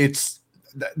 It's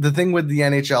the thing with the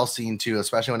NHL scene too,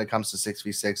 especially when it comes to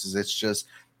 6v6, is it's just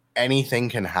anything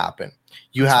can happen.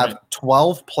 You have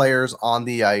 12 players on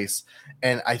the ice,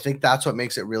 and I think that's what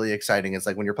makes it really exciting. It's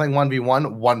like when you're playing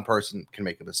 1v1, one person can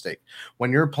make a mistake.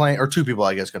 When you're playing, or 2 people,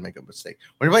 I guess, can make a mistake.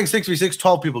 When you're playing 6v6,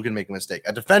 12 people can make a mistake.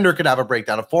 A defender could have a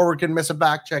breakdown. A forward could miss a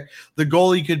back check. The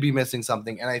goalie could be missing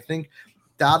something. And I think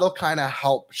that'll kind of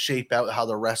help shape out how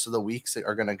the rest of the weeks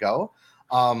are going to go.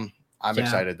 I'm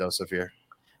excited, though, Safir.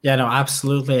 Yeah, no,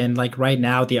 absolutely. And like right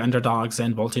now, the Underdogs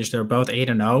and Voltage, they're both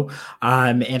 8-0.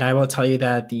 And I will tell you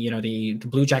that the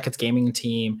Blue Jackets gaming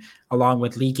team, along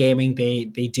with League Gaming, they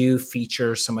do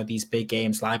feature some of these big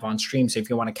games live on stream. So if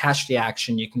you want to catch the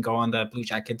action, you can go on the Blue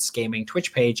Jackets gaming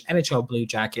Twitch page, NHL Blue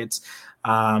Jackets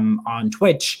on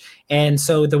Twitch. And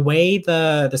so the way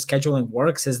the scheduling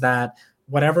works is that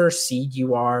whatever seed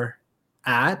you are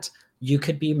at, you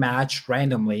could be matched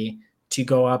randomly to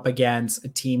go up against a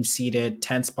team seated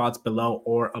 10 spots below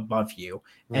or above you.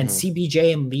 Mm-hmm. And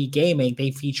CBJ and League Gaming,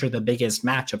 they feature the biggest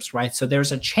matchups, right? So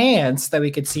there's a chance that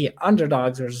we could see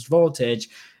Underdogs versus Voltage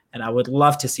And I would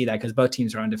love to see that because both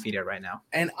teams are undefeated right now.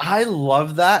 And I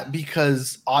love that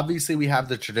because obviously we have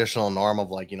the traditional norm of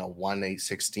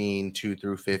 1-8-16, 2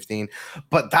 through 15,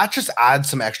 but that just adds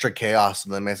some extra chaos to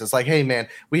the mix. It's like, hey man,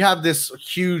 we have this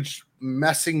huge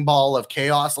messing ball of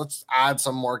chaos. Let's add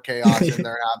some more chaos in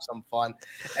there, have some fun.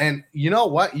 And you know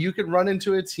what? You could run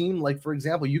into a team for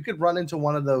example, you could run into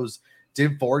one of those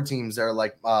Div 4 teams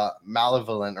that are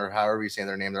Malevolent or however you say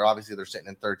their name. They're sitting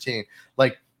in 13.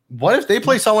 What if they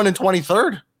play someone in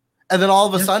 23rd? And then all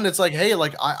of a sudden it's like, hey,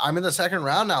 I'm in the second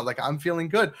round now. I'm feeling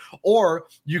good. Or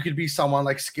you could be someone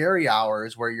like Scary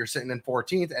Hours where you're sitting in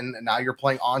 14th and now you're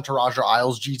playing Entourage or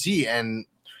Isles GT. And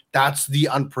that's the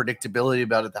unpredictability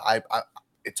about it.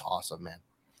 It's awesome, man.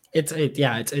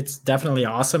 It's definitely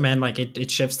awesome. And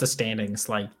it shifts the standings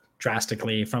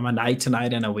drastically from a night to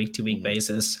night and a week to week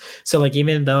basis. So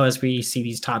even though as we see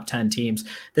these top 10 teams,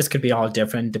 this could be all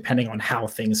different depending on how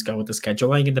things go with the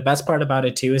scheduling. And the best part about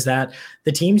it too is that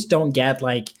the teams don't get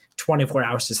 24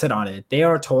 hours to sit on it. They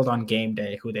are told on game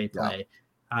day who they play.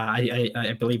 Yeah.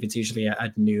 I believe it's usually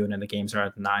at noon and the games are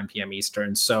at 9 p.m.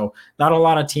 Eastern. So not a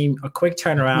lot of a quick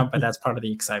turnaround, but that's part of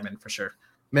the excitement for sure.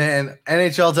 Man,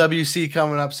 NHL WC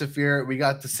coming up, Safir. We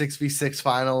got the 6v6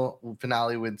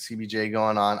 finale with CBJ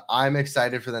going on. I'm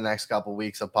excited for the next couple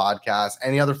weeks of podcasts.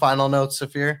 Any other final notes,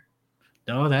 Safir?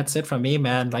 No, that's it from me,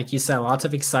 man. Like you said, lots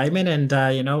of excitement. And,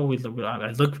 I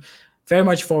look very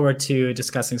much forward to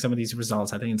discussing some of these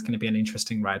results. I think it's going to be an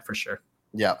interesting ride for sure.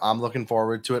 Yeah, I'm looking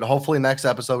forward to it. Hopefully next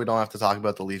episode, we don't have to talk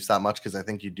about the Leafs that much because I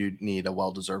think you do need a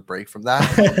well-deserved break from that.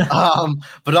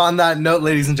 But on that note,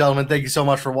 ladies and gentlemen, thank you so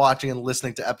much for watching and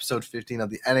listening to episode 15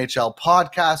 of the NHL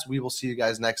podcast. We will see you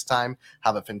guys next time.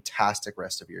 Have a fantastic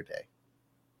rest of your day.